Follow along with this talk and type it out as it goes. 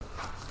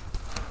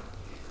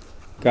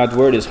God's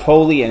word is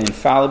holy and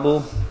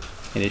infallible.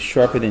 It is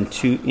sharper than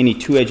any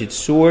two-edged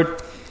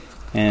sword.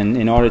 And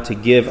in order to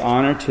give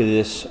honor to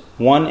this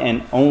one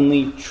and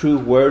only true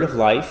word of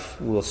life,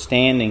 we'll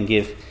stand and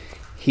give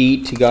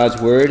heed to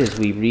God's word as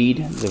we read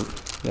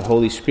the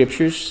Holy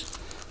Scriptures.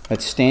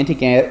 Let's stand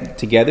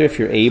together if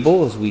you're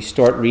able as we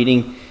start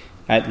reading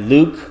at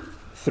Luke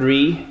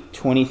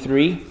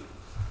 3:23.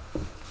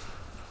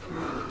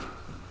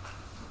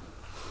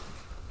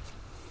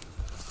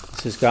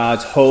 This is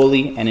God's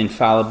holy and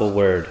infallible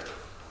word.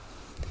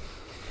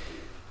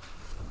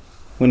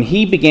 When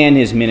he began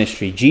his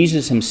ministry,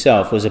 Jesus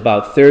himself was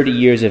about 30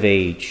 years of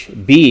age,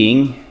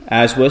 being,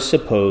 as was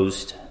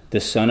supposed, the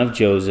son of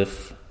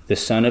Joseph, the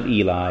son of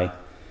Eli,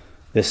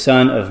 the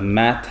son of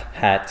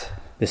Matthat,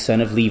 the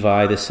son of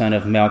Levi, the son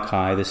of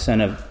Melchi, the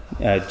son of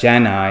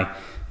Jannai,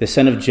 the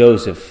son of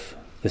Joseph,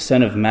 the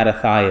son of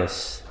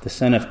Mattathias, the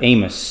son of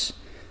Amos,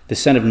 the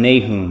son of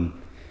Nahum,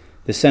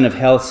 the son of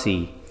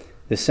Helsi,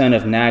 the son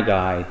of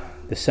Nagai,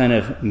 the son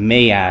of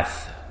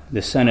Maath,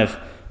 the son of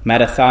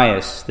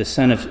Mattathias, the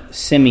son of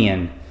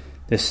Simeon,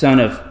 the son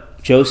of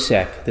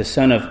Josech, the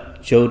son of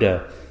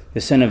Joda,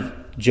 the son of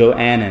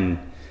Joanan,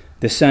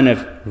 the son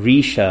of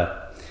Risha,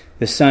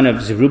 the son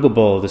of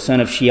Zerubbabel, the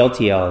son of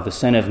Shealtiel, the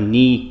son of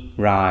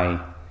Neri,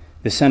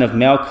 the son of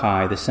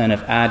Melchi, the son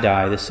of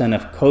Adai, the son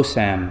of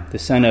Kosam, the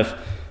son of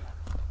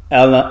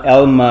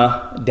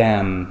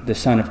Elmadam, the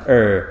son of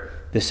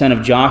the son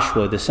of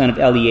Joshua, the son of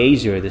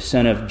Eleazar, the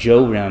son of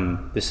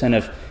Joram, the son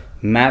of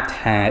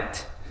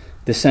Matthat,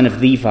 the son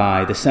of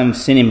Levi, the son of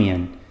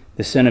Simeon,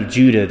 the son of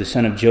Judah, the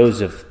son of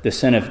Joseph, the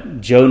son of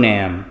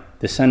Jonam,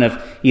 the son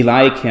of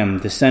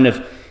Eliakim, the son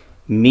of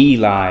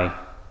Melai,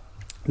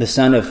 the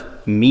son of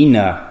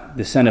Mena,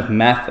 the son of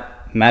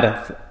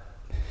Mattatha,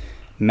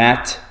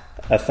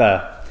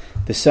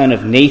 the son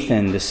of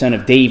Nathan, the son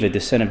of David, the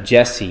son of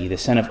Jesse, the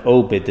son of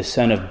Obed, the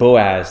son of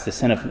Boaz, the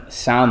son of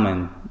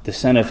Salmon, the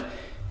son of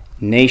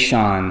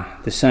Nashon,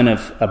 the son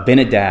of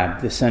Abinadab,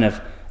 the son of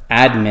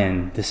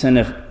Admin, the son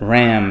of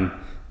Ram,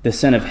 the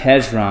son of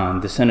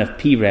Hezron, the son of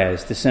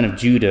Perez, the son of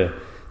Judah,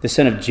 the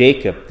son of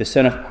Jacob, the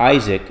son of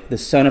Isaac, the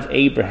son of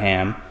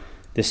Abraham,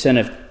 the son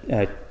of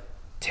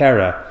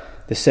Terah,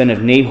 the son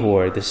of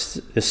Nahor, the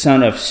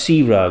son of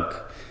Serug,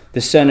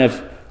 the son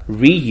of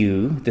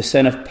Reu, the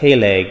son of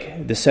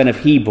Peleg, the son of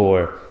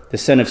Hebor, the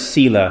son of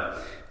Selah,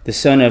 the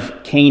son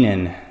of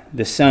Canaan,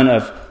 the son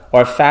of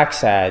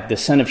Arphaxad, the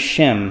son of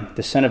Shem,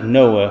 the son of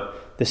Noah,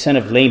 the son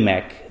of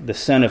Lamech, the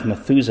son of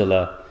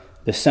Methuselah,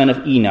 the son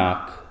of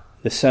Enoch,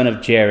 the son of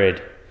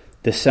Jared,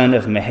 the son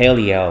of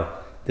Mahaliel,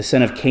 the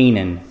son of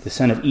Canaan, the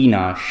son of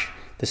Enosh,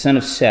 the son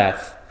of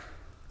Seth,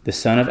 the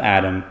son of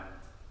Adam,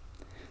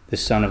 the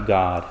son of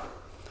God.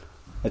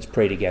 Let's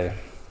pray together.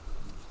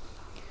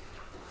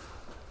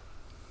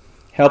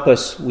 Help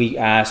us, we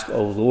ask,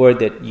 O Lord,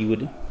 that you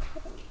would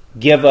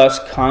give us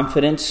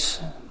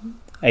confidence,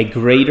 a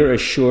greater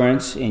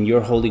assurance in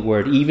your holy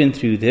word, even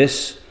through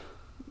this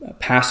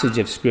passage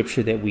of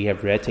Scripture that we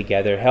have read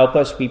together. Help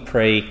us, we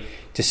pray,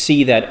 to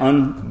see that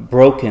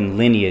unbroken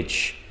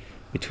lineage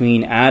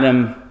between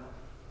Adam,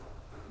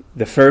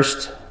 the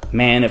first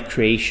man of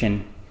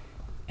creation,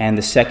 and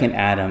the second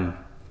Adam,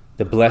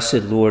 the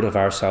blessed Lord of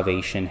our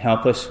salvation.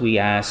 Help us, we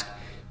ask,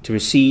 to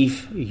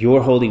receive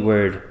your holy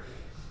word.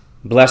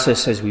 Bless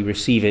us as we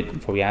receive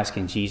it, for we ask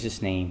in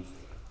Jesus' name.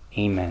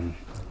 Amen.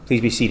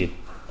 Please be seated.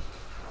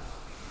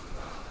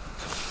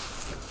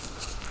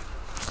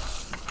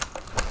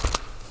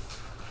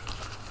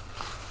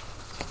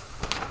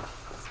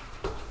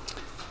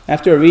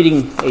 After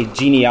reading a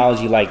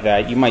genealogy like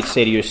that, you might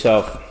say to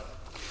yourself,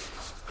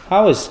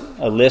 how is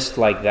a list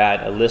like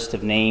that, a list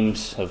of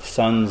names of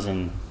sons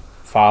and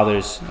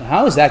fathers,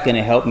 how is that going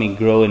to help me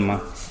grow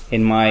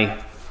in my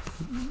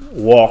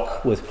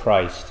walk with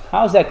Christ?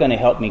 How is that going to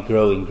help me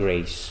grow in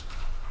grace?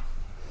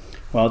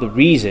 Well, the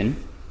reason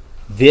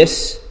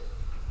this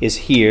is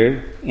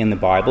here in the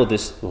Bible,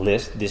 this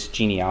list, this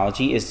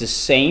genealogy, is the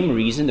same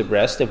reason the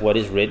rest of what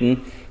is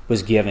written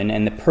was given,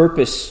 and the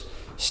purpose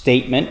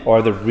statement,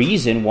 or the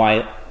reason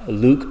why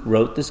Luke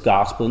wrote this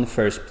gospel in the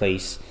first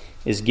place,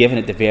 is given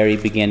at the very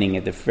beginning,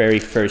 at the very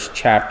first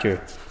chapter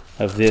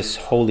of this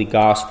holy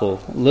gospel.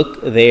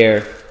 Look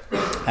there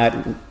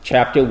at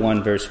chapter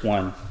 1, verse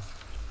 1.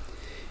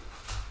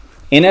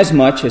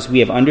 Inasmuch as we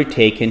have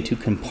undertaken to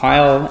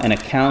compile an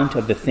account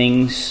of the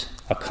things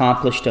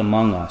accomplished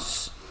among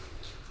us,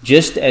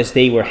 just as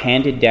they were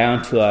handed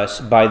down to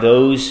us by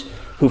those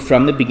who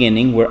from the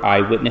beginning were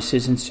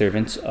eyewitnesses and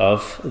servants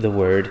of the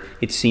word,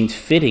 it seemed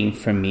fitting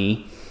for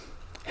me,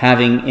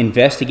 having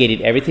investigated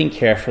everything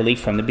carefully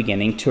from the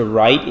beginning, to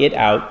write it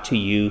out to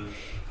you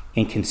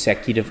in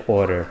consecutive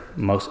order,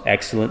 most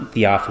excellent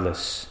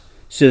Theophilus,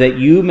 so that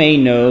you may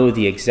know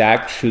the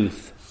exact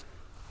truth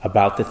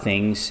about the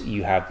things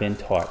you have been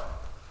taught.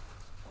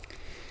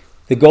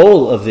 The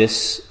goal of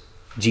this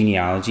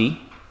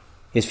genealogy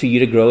is for you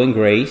to grow in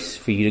grace,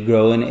 for you to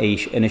grow in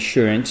an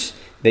assurance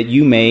that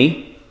you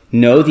may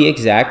know the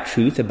exact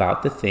truth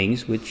about the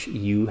things which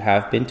you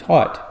have been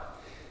taught,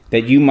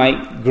 that you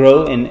might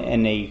grow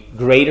in a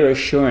greater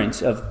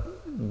assurance of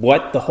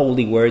what the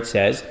Holy Word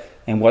says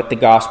and what the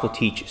gospel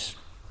teaches.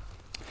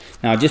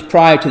 Now, just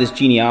prior to this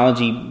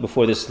genealogy,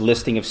 before this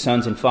listing of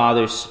sons and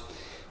fathers,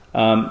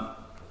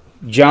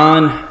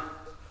 John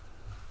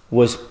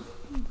was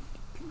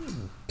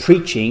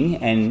preaching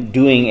and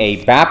doing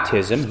a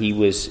baptism. He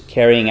was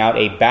carrying out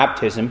a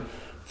baptism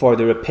for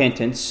the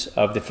repentance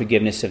of the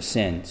forgiveness of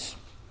sins.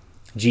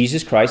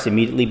 Jesus Christ,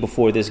 immediately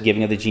before this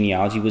giving of the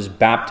genealogy, was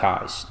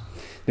baptized.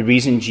 The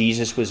reason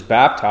Jesus was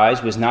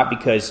baptized was not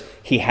because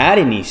he had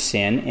any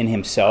sin in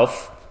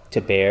himself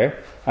to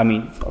bear,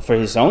 for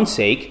his own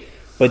sake,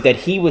 but that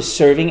he was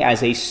serving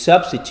as a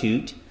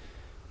substitute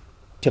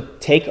to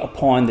take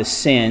upon the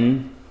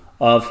sin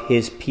of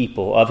his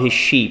people, of his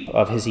sheep,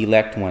 of his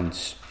elect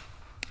ones.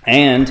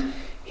 And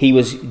he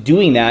was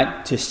doing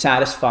that to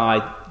satisfy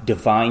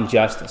divine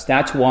justice.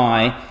 That's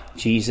why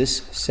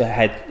Jesus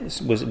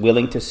was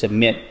willing to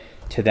submit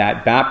to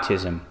that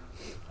baptism.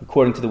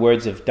 According to the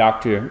words of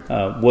Dr.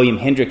 William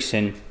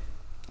Hendrickson,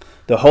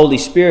 the Holy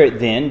Spirit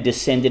then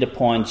descended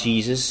upon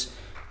Jesus,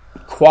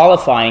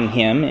 qualifying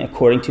him,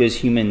 according to his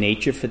human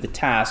nature, for the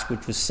task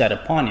which was set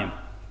upon him.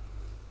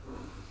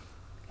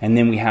 And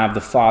then we have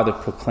the Father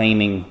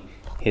proclaiming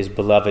his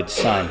beloved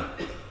Son.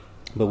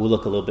 But we'll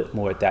look a little bit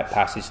more at that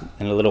passage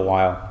in a little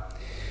while.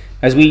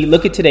 As we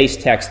look at today's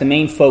text, the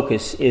main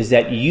focus is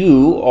that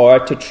you are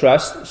to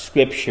trust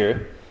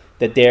Scripture,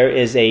 that there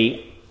is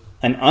an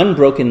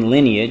unbroken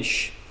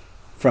lineage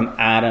from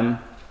Adam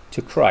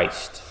to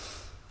Christ.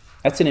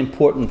 That's an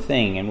important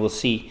thing, and we'll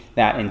see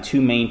that in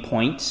two main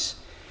points.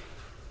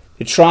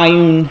 The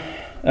true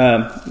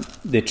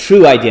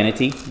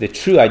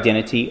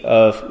identity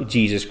of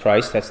Jesus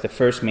Christ. That's the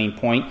first main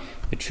point,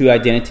 the true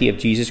identity of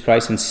Jesus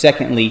Christ. And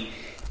secondly,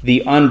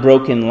 the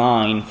unbroken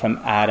line from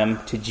Adam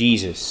to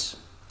Jesus.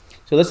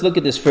 So let's look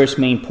at this first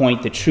main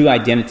point, the true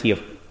identity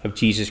of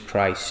Jesus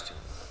Christ.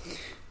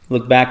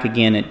 Look back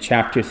again at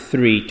chapter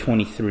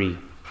 3:23.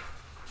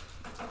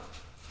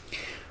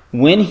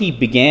 When he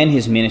began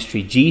his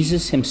ministry,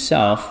 Jesus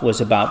himself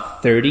was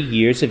about 30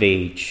 years of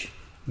age,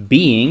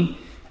 being,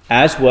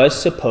 as was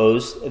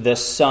supposed, the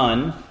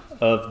son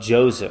of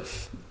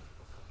Joseph.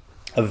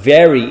 A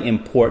very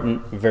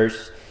important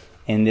verse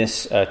in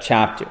this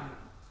chapter.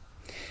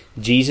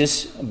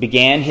 Jesus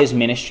began his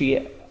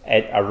ministry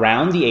at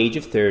around the age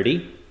of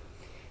 30.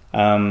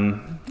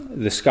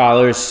 The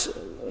scholars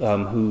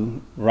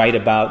who write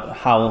about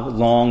how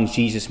long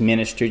Jesus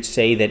ministered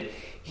say that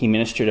he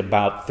ministered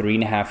about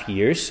 3.5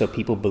 years. So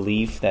people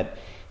believe that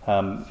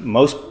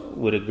most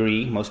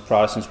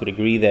Protestants would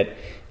agree that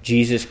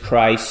Jesus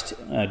Christ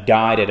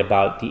died at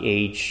about the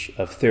age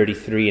of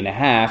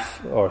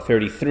 33.5 or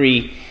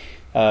 33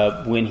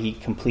 when he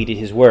completed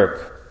his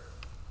work.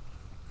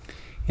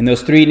 In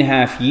those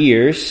 3.5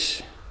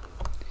 years,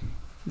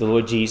 the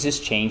Lord Jesus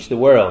changed the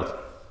world.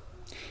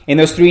 In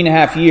those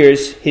 3.5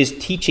 years, his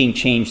teaching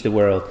changed the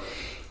world.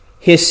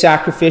 His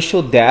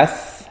sacrificial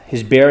death,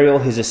 his burial,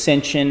 his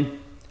ascension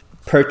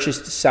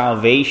purchased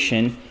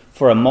salvation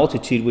for a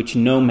multitude which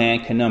no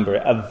man can number.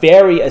 A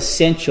very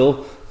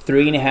essential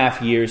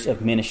 3.5 years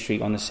of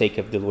ministry on the sake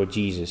of the Lord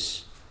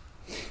Jesus.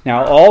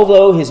 Now,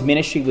 although his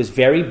ministry was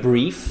very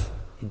brief,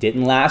 it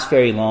didn't last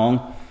very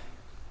long,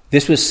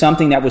 this was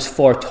something that was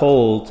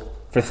foretold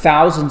for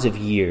thousands of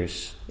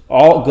years,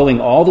 going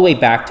all the way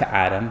back to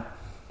Adam,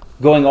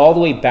 going all the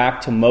way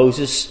back to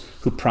Moses,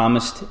 who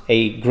promised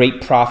a great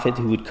prophet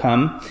who would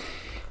come,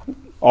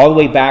 all the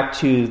way back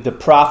to the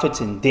prophets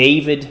and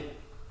David,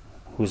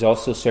 who was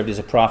also served as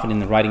a prophet in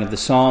the writing of the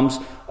Psalms,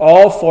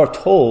 all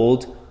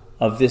foretold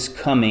of this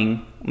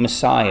coming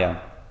Messiah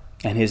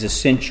and his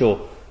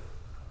essential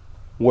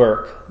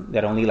work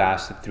that only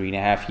lasted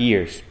 3.5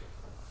 years.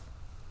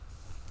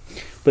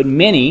 But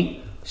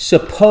many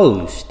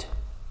supposed,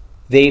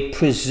 they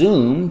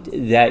presumed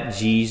that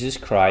Jesus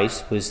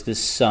Christ was the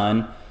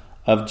son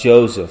of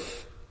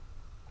Joseph.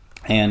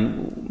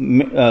 And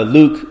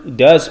Luke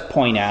does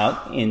point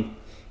out in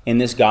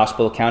this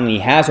gospel account, and he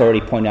has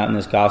already pointed out in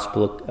this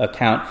gospel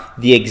account,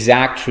 the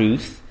exact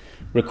truth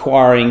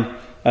requiring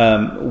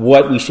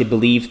what we should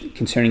believe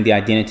concerning the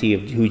identity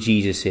of who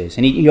Jesus is.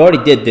 And he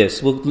already did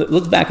this. We'll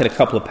look back at a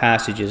couple of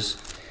passages.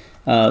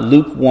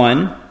 Luke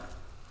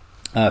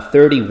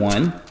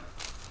 1:31.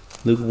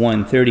 Luke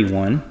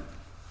 1:31.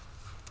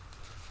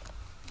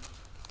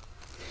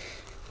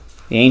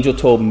 The angel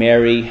told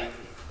Mary,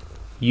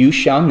 "You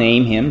shall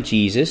name him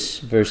Jesus."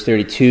 Verse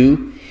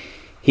 32.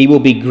 "He will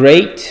be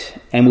great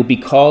and will be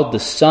called the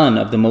Son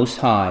of the Most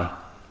High,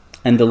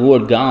 and the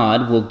Lord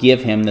God will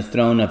give him the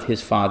throne of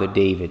his father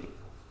David."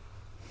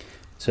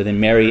 So then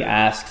Mary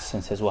asks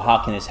and says, well, how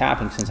can this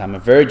happen since I'm a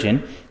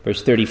virgin?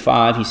 Verse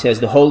 35, he says,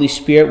 "The Holy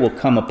Spirit will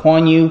come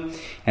upon you,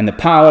 and the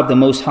power of the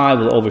Most High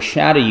will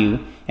overshadow you,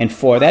 and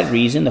for that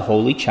reason the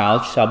Holy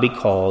Child shall be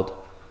called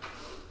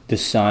the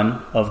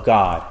Son of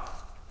God."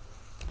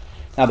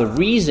 Now, the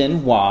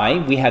reason why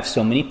we have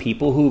so many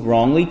people who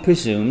wrongly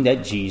presume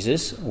that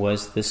Jesus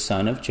was the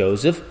son of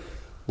Joseph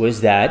was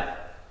that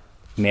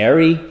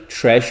Mary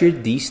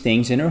treasured these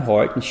things in her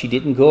heart, and she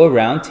didn't go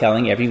around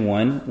telling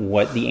everyone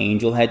what the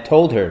angel had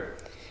told her.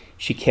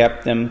 she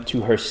kept them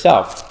to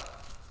herself.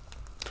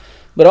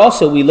 But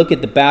also we look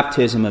at the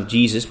baptism of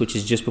Jesus, which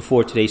is just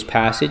before today's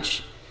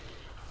passage.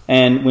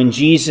 And when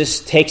Jesus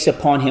takes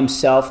upon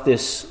himself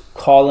this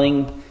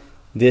calling,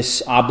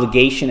 this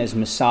obligation as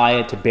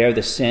Messiah to bear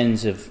the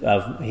sins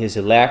of his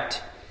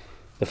elect,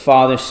 the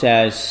Father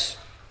says,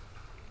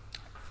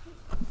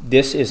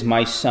 "This is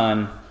my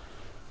Son,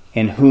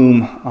 in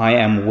whom I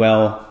am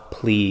well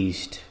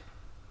pleased.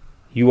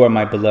 You are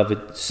my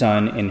beloved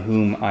Son, in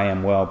whom I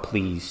am well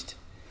pleased."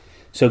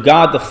 So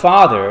God the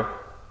Father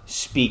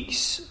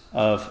speaks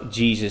of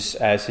Jesus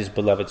as his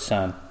beloved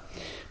Son.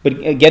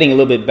 But getting a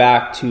little bit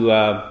back to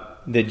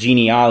the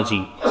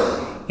genealogy,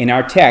 in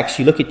our text,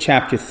 you look at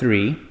chapter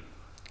 3,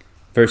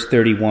 verse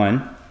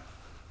 31,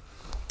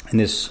 in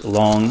this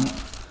long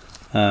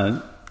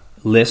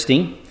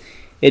listing.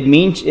 It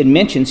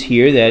mentions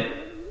here that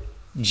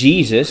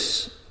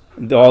Jesus,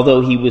 although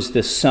he was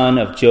the son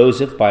of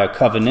Joseph by a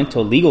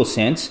covenantal legal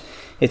sense,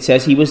 it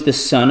says he was the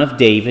son of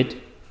David,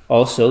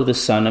 also the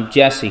son of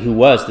Jesse, who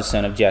was the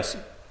son of Jesse.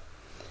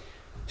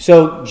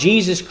 So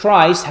Jesus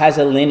Christ has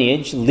a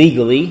lineage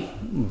legally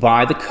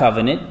by the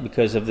covenant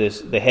because of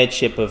the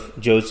headship of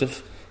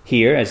Joseph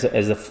here as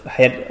the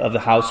head of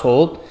the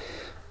household,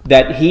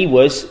 that he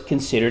was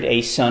considered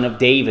a son of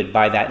David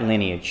by that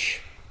lineage.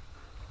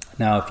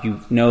 Now, if you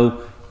know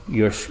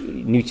your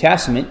New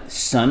Testament,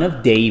 son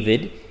of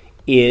David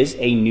is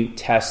a New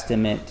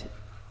Testament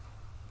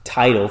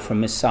title for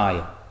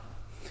Messiah.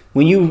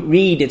 When you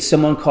read that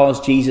someone calls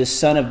Jesus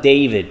son of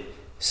David,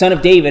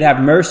 have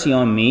mercy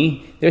on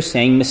me, they're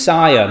saying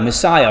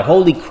Messiah,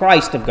 Holy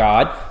Christ of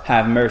God,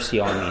 have mercy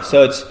on me.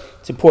 So it's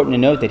important to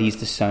note that he's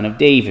the son of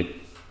David.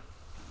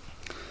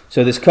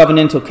 So this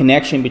covenantal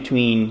connection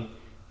between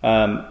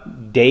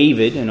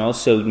David, and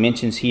also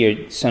mentions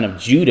here son of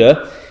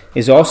Judah,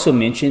 is also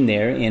mentioned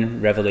there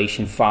in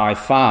Revelation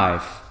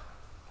 5:5.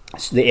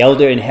 So the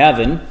elder in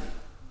heaven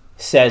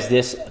says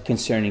this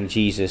concerning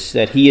Jesus,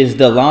 that he is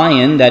the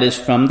Lion that is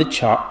from the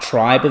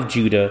tribe of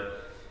Judah,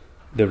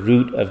 the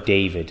root of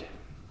David.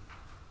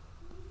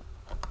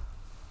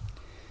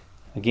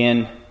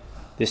 Again,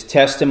 this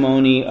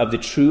testimony of the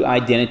true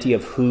identity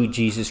of who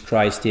Jesus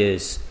Christ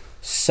is,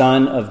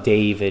 Son of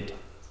David,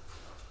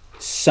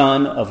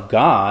 Son of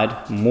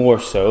God, more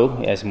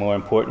so, as more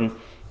important,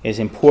 is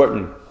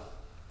important.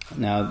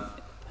 Now,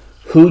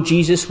 who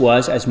Jesus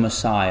was as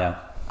Messiah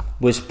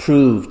was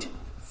proved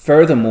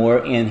furthermore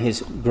in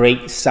his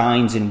great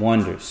signs and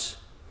wonders.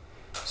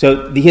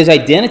 So his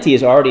identity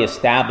is already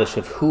established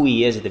of who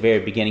he is at the very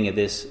beginning of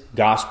this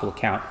gospel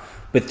account.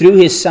 But through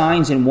his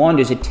signs and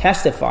wonders, it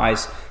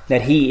testifies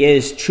that he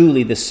is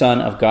truly the Son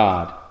of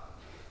God.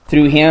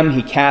 Through him,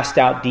 he cast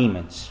out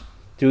demons.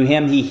 Through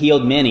him, he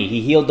healed many.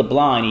 He healed the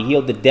blind. He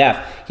healed the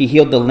deaf. He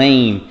healed the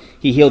lame.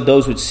 He healed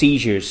those with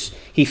seizures.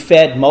 He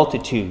fed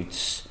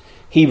multitudes.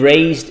 He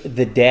raised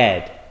the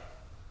dead.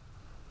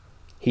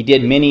 He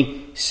did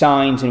many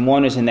signs and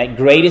wonders, and that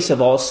greatest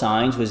of all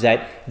signs was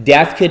that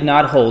death could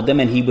not hold him,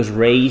 and he was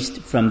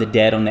raised from the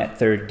dead on that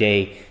third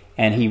day,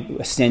 and he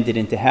ascended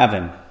into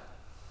heaven.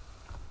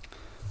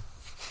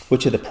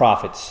 Which of the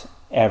prophets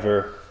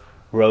ever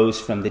rose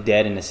from the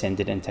dead and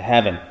ascended into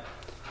heaven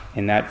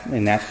in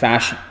that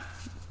fashion?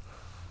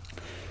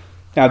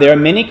 Now, there are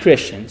many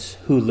Christians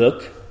who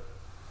look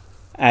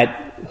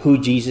at who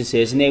Jesus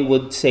is, and they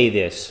would say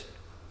this: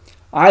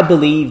 I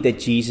believe that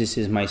Jesus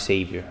is my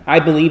Savior. I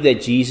believe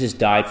that Jesus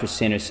died for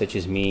sinners such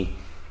as me.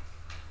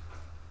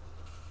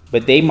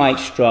 But they might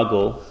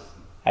struggle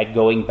at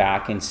going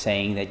back and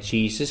saying that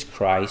Jesus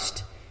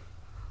Christ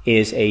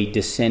is a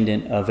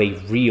descendant of a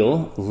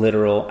real,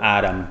 literal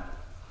Adam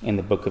in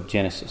the book of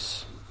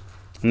Genesis.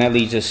 And that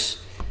leads us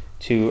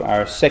to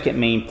our second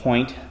main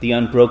point, the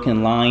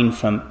unbroken line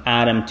from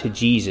Adam to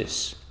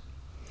Jesus.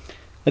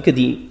 Look at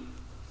the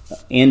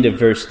end of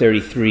verse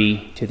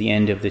 33 to the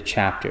end of the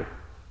chapter.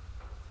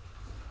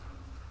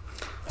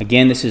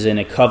 Again, this is in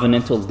a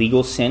covenantal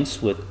legal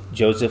sense with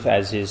Joseph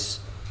as his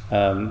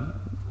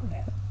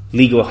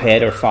legal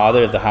head or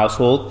father of the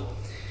household.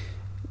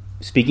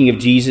 Speaking of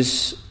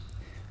Jesus,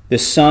 the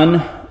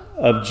son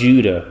of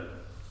Judah,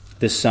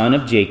 the son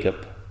of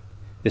Jacob,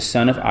 the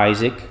son of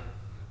Isaac,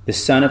 the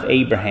son of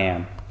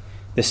Abraham,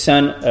 the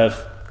son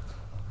of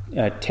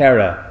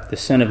Terah, the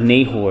son of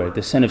Nahor,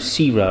 the son of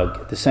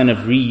Serug, the son of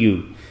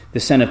Reu, the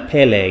son of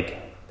Peleg,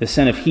 the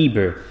son of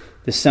Heber,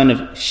 the son of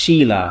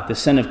Shelah, the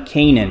son of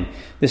Canaan,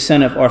 the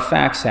son of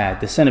Arphaxad,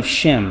 the son of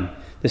Shem,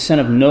 the son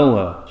of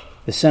Noah,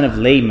 the son of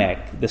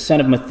Lamech, the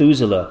son of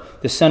Methuselah,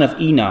 the son of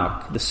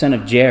Enoch, the son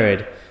of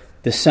Jared,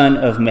 the son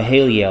of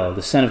Mahalalel,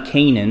 the son of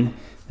Canaan,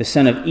 the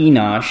son of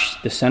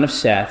Enosh, the son of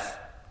Seth,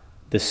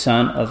 the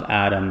son of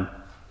Adam,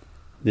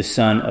 the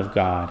son of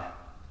God.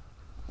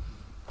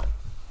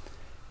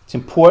 It's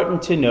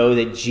important to know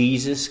that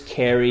Jesus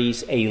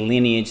carries a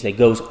lineage that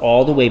goes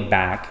all the way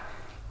back,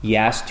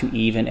 yes, to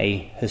even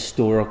a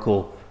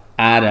historical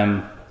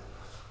Adam.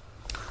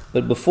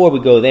 But before we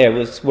go there,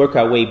 let's work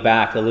our way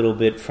back a little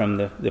bit from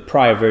the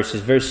prior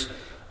verses.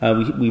 We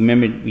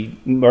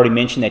already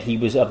mentioned that he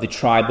was of the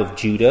tribe of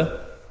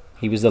Judah.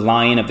 He was the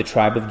Lion of the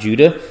tribe of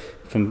Judah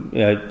from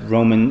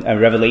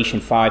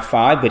Revelation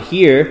 5:5. But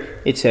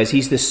here it says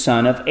he's the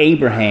son of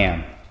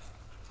Abraham.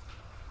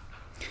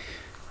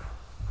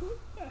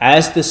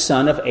 As the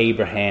son of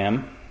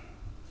Abraham,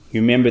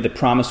 you remember the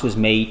promise was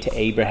made to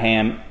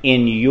Abraham,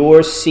 in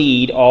your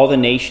seed all the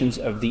nations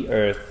of the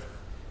earth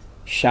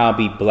shall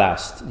be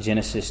blessed.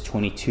 Genesis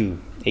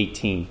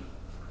 22:18.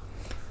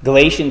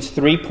 Galatians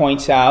 3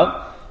 points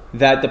out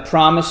that the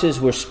promises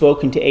were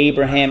spoken to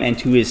Abraham and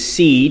to his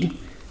seed.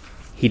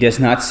 He does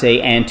not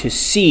say, and to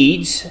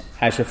seeds,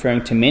 as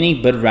referring to many,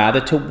 but rather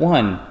to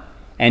one,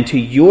 and to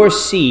your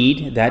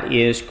seed, that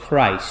is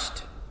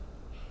Christ.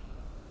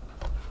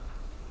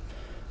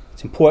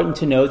 It's important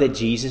to know that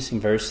Jesus,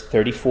 in verse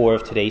 34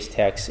 of today's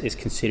text, is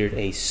considered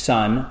a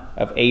son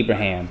of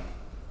Abraham.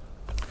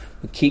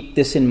 But keep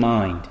this in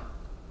mind.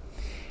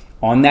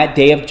 On that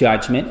day of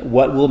judgment,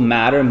 what will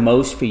matter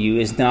most for you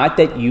is not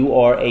that you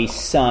are a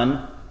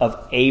son of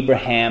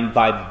Abraham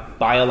by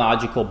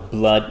biological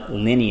blood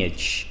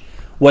lineage.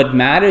 What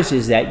matters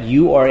is that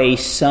you are a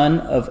son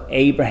of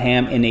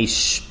Abraham in a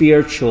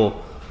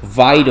spiritual,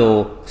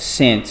 vital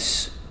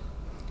sense,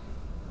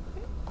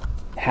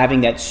 having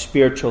that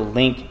spiritual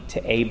link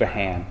to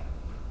Abraham.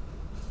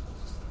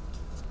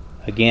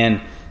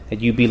 Again,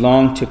 that you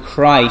belong to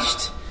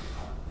Christ,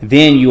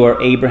 then you are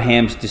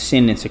Abraham's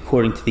descendants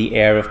according to the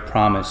heir of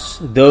promise.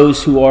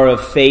 Those who are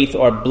of faith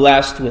are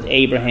blessed with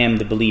Abraham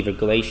the believer.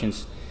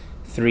 Galatians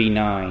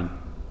 3:9.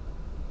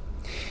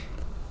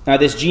 Now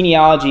this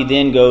genealogy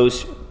then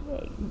goes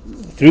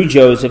through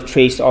Joseph,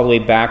 traced all the way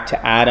back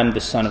to Adam,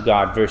 the son of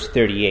God, verse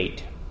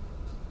 38.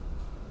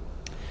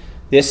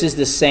 This is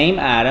the same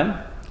Adam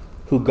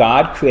who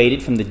God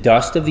created from the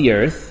dust of the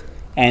earth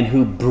and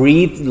who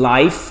breathed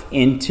life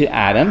into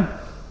Adam.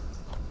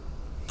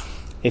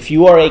 If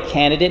you are a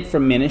candidate for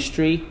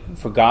ministry,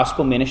 for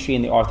gospel ministry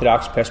in the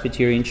Orthodox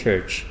Presbyterian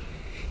Church,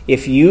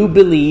 if you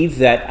believe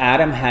that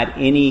Adam had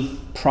any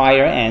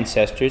prior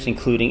ancestors,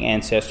 including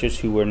ancestors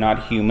who were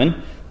not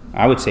human,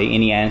 I would say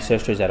any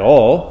ancestors at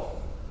all,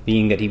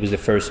 being that he was the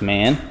first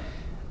man,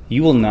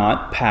 you will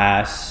not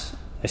pass,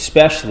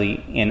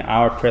 especially in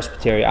our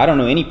presbytery. I don't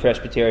know any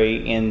presbytery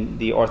in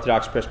the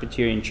Orthodox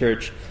Presbyterian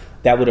Church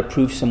that would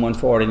approve someone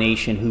for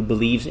ordination who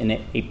believes in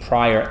a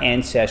prior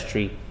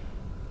ancestry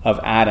of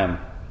Adam.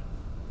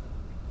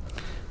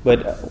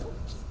 But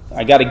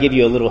I got to give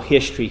you a little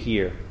history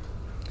here.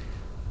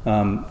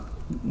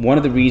 One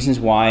of the reasons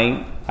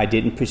why I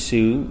didn't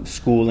pursue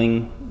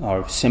schooling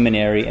or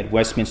seminary at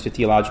Westminster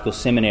Theological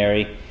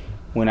Seminary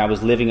when I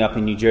was living up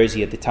in New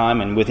Jersey at the time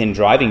and within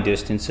driving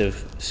distance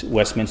of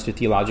Westminster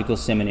Theological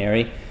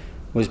Seminary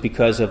was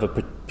because of a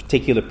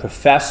particular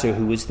professor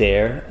who was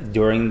there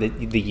during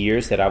the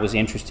years that I was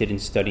interested in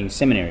studying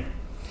seminary.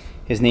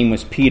 His name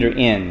was Peter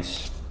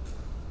Enns.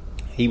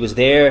 He was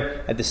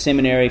there at the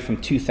seminary from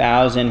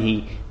 2000.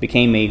 He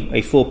became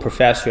a full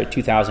professor at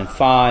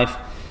 2005.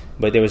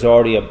 But there was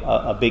already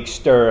a big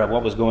stir of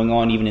what was going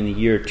on even in the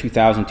year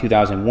 2000,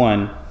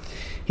 2001.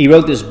 He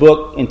wrote this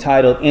book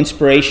entitled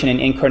Inspiration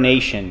and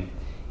Incarnation,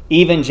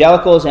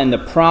 Evangelicals and the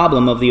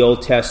Problem of the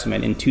Old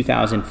Testament in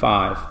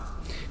 2005.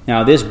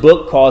 Now, this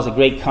book caused a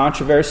great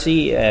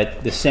controversy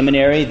at the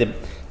seminary.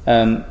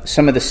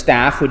 Some of the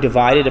staff were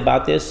divided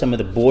about this. Some of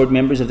the board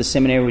members of the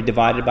seminary were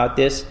divided about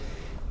this.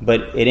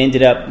 But it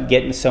ended up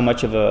getting so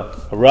much of a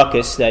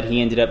ruckus that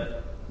he ended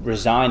up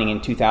resigning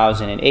in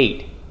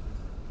 2008.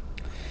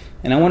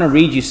 And I want to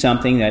read you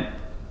something that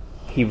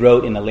he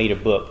wrote in a later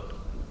book.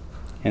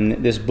 And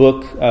this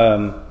book,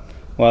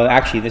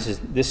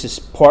 this is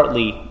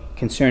partly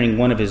concerning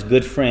one of his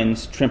good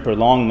friends, Tremper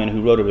Longman,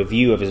 who wrote a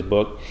review of his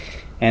book.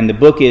 And the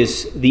book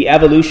is The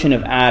Evolution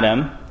of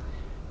Adam,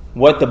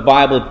 What the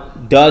Bible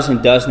Does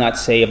and Does Not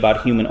Say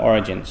About Human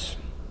Origins.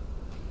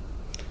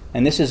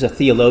 And this is a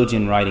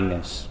theologian writing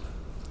this.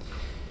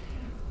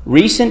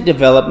 Recent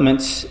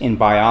developments in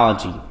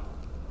biology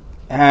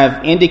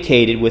have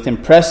indicated with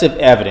impressive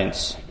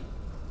evidence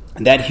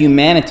that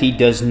humanity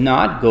does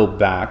not go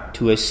back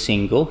to a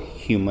single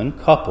human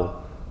couple.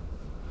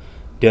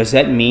 Does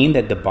that mean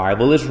that the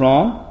Bible is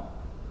wrong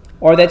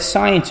or that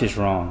science is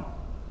wrong?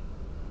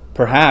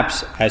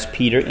 Perhaps, as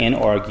Peter N.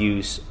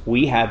 argues,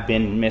 we have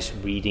been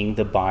misreading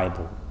the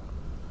Bible.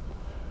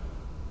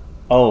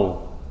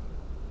 Oh,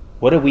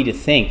 what are we to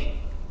think?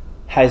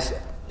 Has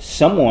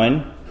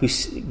someone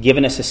who's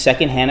given us a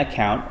second-hand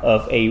account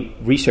of a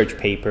research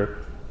paper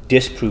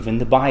disproven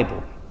the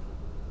Bible?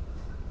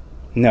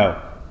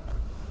 No.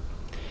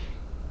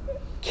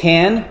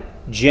 Can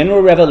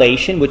general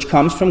revelation, which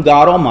comes from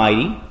God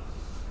Almighty,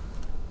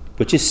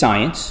 which is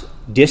science,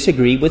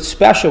 disagree with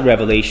special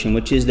revelation,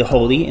 which is the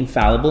holy,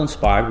 infallible,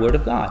 inspired Word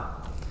of God?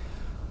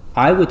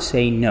 I would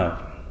say no.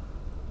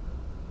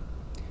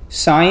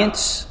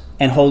 Science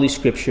and Holy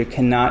Scripture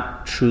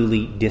cannot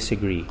truly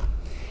disagree.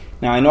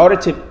 Now, in order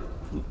to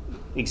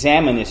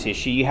examine this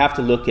issue, you have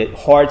to look at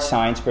hard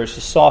science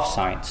versus soft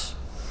science.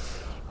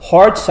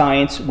 Hard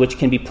science, which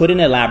can be put in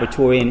a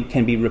laboratory and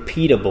can be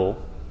repeatable,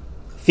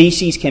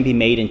 theses can be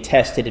made and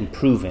tested and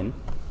proven,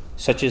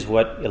 such as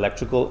what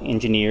electrical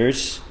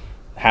engineers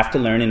have to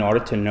learn in order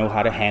to know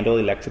how to handle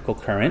electrical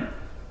current,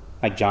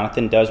 like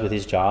Jonathan does with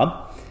his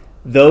job.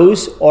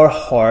 Those are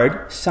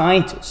hard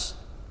sciences.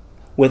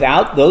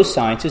 Without those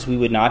sciences, we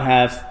would not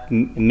have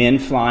men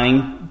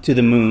flying to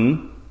the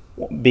moon,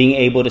 being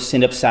able to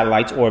send up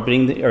satellites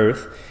orbiting the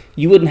earth.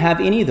 You wouldn't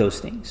have any of those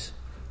things.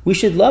 We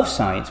should love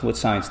science, what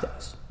science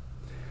does.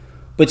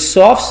 But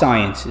soft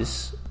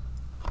sciences,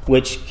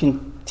 which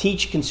can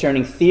teach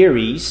concerning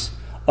theories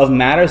of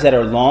matters that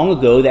are long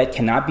ago that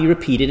cannot be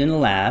repeated in a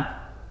lab,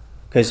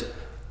 because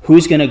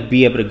who's going to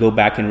be able to go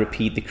back and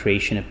repeat the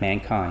creation of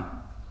mankind?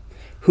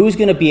 Who's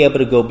going to be able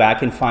to go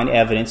back and find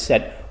evidence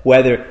that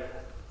whether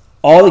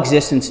all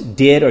existence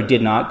did or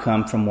did not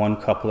come from one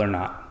couple or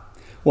not?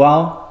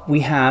 Well,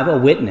 we have a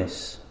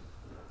witness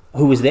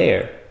who was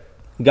there.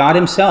 God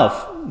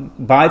himself,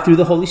 through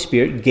the Holy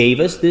Spirit, gave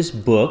us this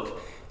book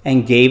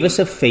and gave us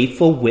a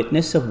faithful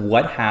witness of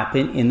what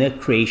happened in the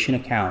creation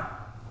account.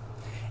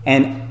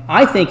 And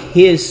I think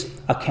his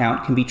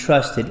account can be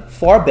trusted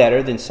far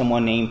better than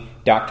someone named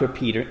Dr.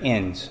 Peter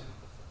Enns,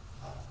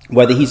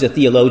 whether he's a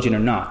theologian or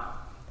not.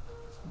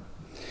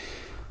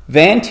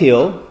 Van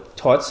Til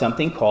taught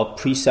something called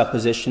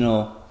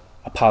presuppositional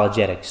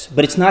apologetics.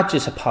 But it's not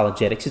just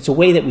apologetics. It's a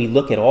way that we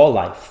look at all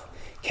life.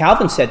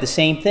 Calvin said the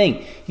same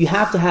thing. You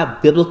have to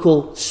have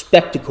biblical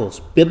spectacles,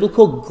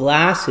 biblical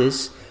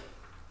glasses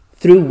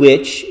through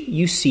which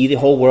you see the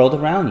whole world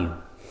around you.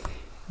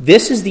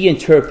 This is the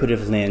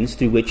interpretive lens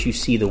through which you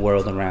see the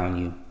world around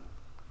you.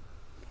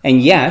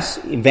 And yes,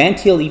 Van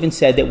Til even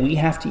said that we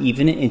have to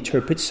even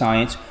interpret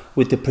science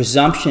with the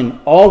presumption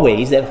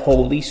always that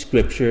Holy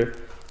Scripture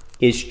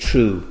is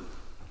true.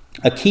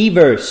 A key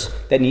verse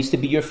that needs to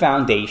be your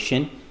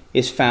foundation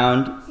is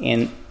found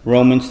in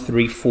Romans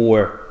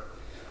 3:4.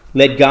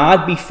 Let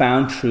God be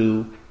found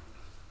true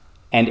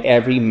and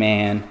every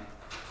man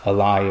a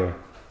liar.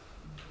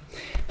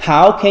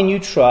 How can you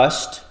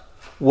trust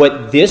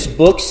what this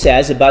book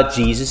says about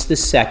Jesus, the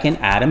second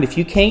Adam, if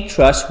you can't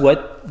trust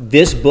what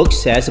this book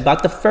says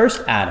about the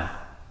first Adam?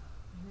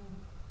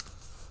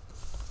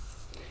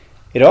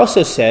 It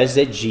also says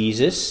that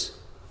Jesus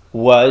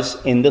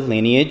was in the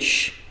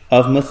lineage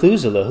of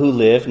Methuselah, who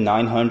lived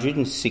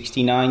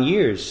 969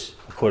 years,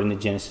 according to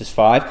Genesis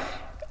 5.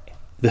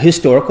 The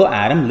historical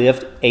Adam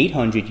lived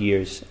 800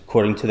 years,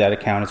 according to that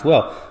account as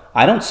well.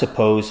 I don't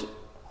suppose,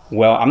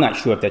 I'm not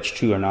sure if that's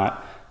true or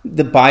not.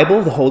 The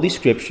Bible, the Holy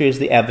Scripture, is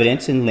the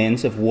evidence and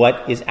lens of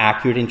what is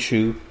accurate and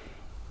true.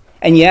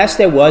 And yes,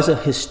 there was a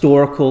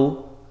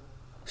historical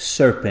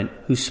serpent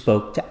who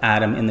spoke to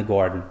Adam in the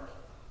garden.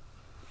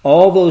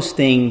 All those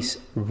things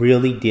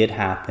really did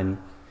happen.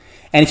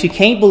 And if you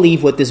can't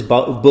believe what this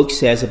book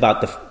says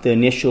about the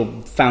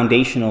initial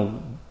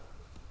foundational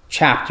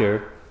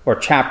chapter or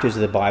chapters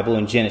of the Bible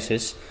in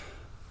Genesis,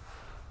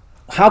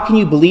 how can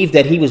you believe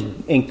that he was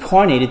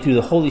incarnated through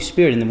the Holy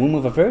Spirit in the womb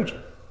of a virgin?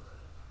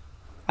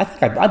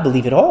 I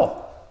believe it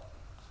all.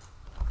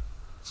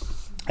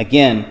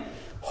 Again,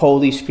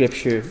 Holy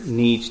Scripture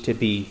needs to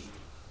be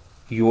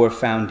your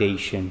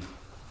foundation.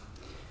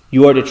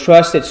 You are to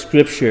trust that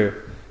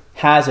Scripture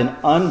has an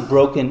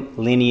unbroken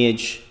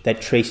lineage that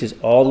traces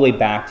all the way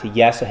back to,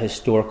 yes, a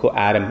historical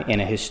Adam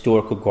and a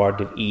historical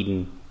Garden of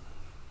Eden.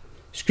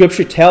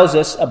 Scripture tells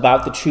us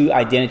about the true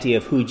identity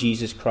of who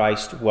Jesus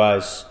Christ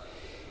was.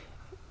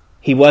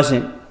 He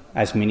wasn't,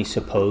 as many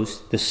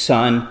supposed, the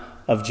son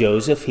of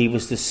Joseph. He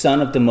was the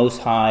Son of the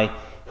Most High,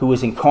 who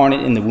was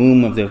incarnate in the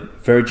womb of the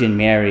Virgin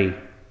Mary.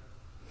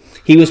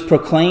 He was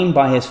proclaimed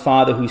by his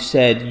Father, who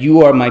said,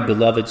 "You are my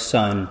beloved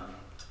Son,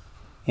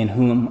 in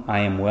whom I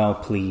am well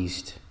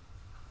pleased."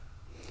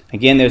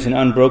 Again, there's an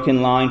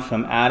unbroken line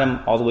from Adam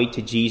all the way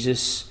to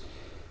Jesus.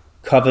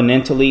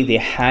 Covenantally,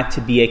 there had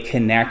to be a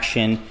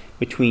connection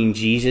between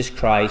Jesus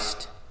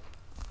Christ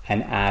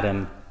and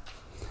Adam.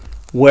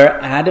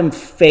 Where Adam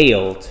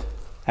failed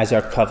as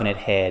our covenant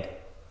head,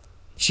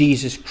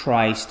 Jesus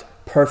Christ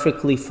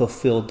perfectly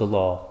fulfilled the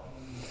law.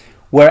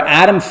 Where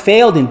Adam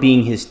failed in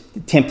being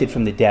tempted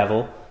from the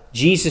devil,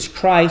 Jesus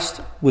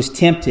Christ was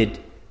tempted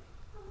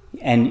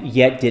and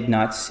yet did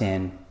not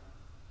sin.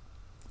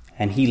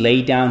 And he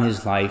laid down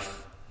his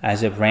life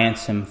as a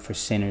ransom for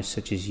sinners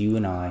such as you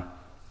and I.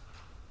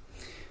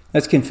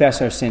 Let's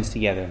confess our sins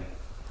together.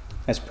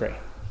 Let's pray.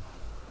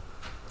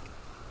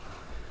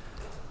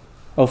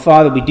 Oh,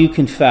 Father, we do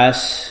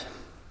confess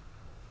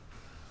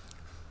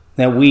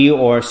that we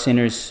are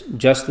sinners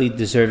justly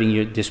deserving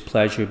your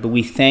displeasure, but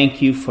we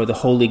thank you for the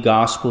holy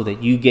gospel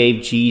that you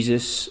gave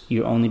Jesus,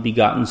 your only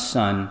begotten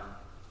Son,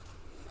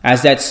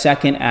 as that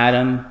second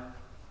Adam,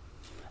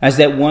 as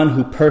that one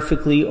who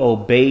perfectly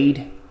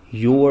obeyed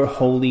your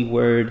holy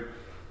word,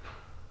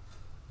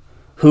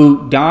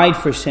 who died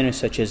for sinners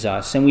such as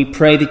us. And we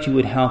pray that you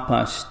would help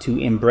us to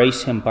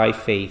embrace him by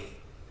faith.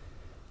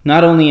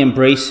 Not only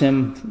embrace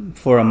him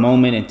for a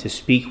moment and to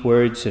speak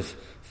words of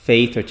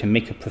faith or to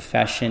make a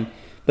profession,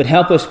 but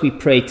help us, we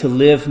pray, to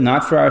live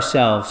not for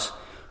ourselves,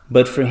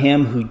 but for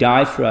him who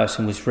died for us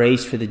and was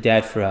raised for the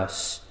dead for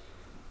us.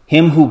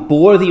 Him who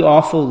bore the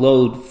awful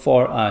load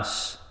for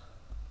us.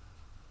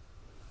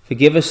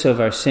 Forgive us of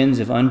our sins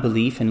of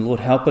unbelief, and Lord,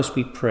 help us,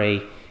 we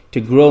pray,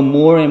 to grow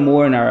more and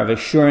more in our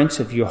assurance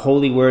of your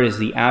holy word as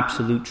the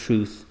absolute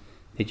truth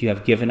that you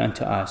have given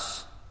unto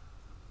us.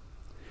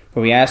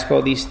 For we ask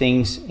all these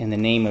things in the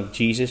name of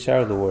Jesus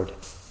our Lord.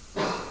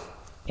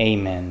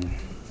 Amen.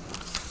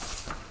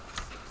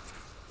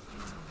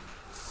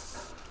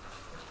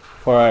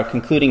 For our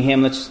concluding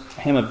hymn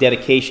of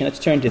dedication, let's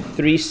turn to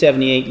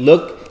 378.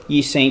 Look,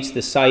 ye saints,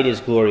 the sight is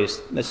glorious.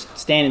 Let's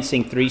stand and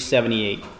sing 378.